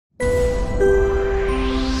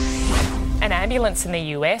ambulance in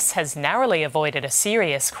the US has narrowly avoided a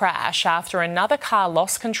serious crash after another car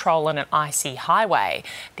lost control on an icy highway.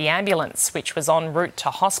 The ambulance, which was en route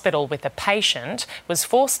to hospital with a patient, was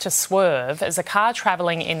forced to swerve as a car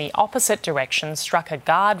travelling in the opposite direction struck a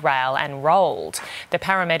guardrail and rolled. The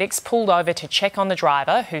paramedics pulled over to check on the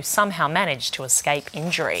driver, who somehow managed to escape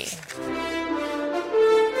injury.